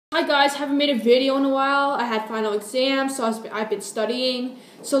Hi guys, haven't made a video in a while. I had final exams, so I've been studying.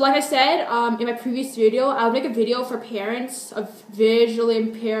 So like I said in my previous video, I would make a video for parents of visually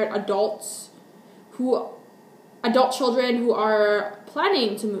impaired adult children who are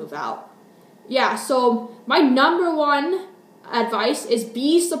planning to move out. Yeah, so my number one advice is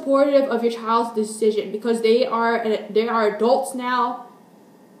be supportive of your child's decision because they are adults now.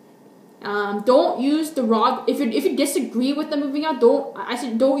 Don't use the if you disagree with them moving out,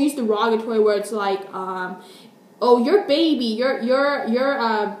 don't use derogatory words like oh, your baby, your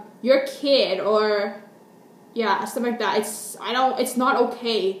kid, or yeah, stuff like that. It's not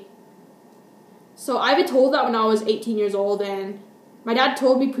okay. So I've been told that when I was 18 years old, and my dad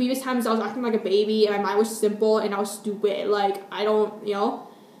told me previous times I was acting like a baby and my mind was simple and I was stupid. Like,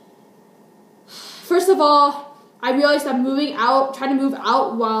 first of all, I realized that trying to move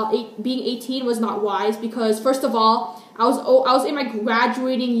out while being 18 was not wise because first of all, I was in my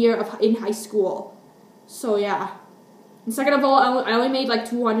graduating year in high school. So yeah. And second of all, I only made like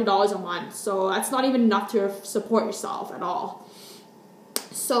 $200 a month. So that's not even enough to support yourself at all.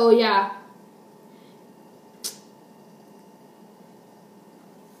 So yeah.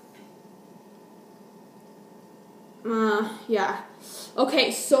 Yeah.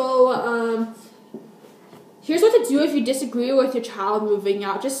 Okay, so here's what to do if you disagree with your child moving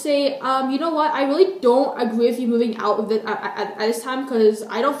out. Just say, you know what, I really don't agree with you moving out at this time because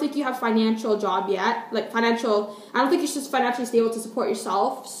I don't think you have financial job yet. I don't think you're just financially stable to support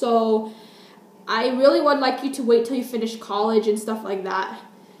yourself. So I really would like you to wait till you finish college and stuff like that.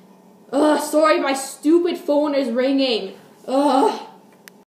 Ugh, sorry, my stupid phone is ringing. Ugh.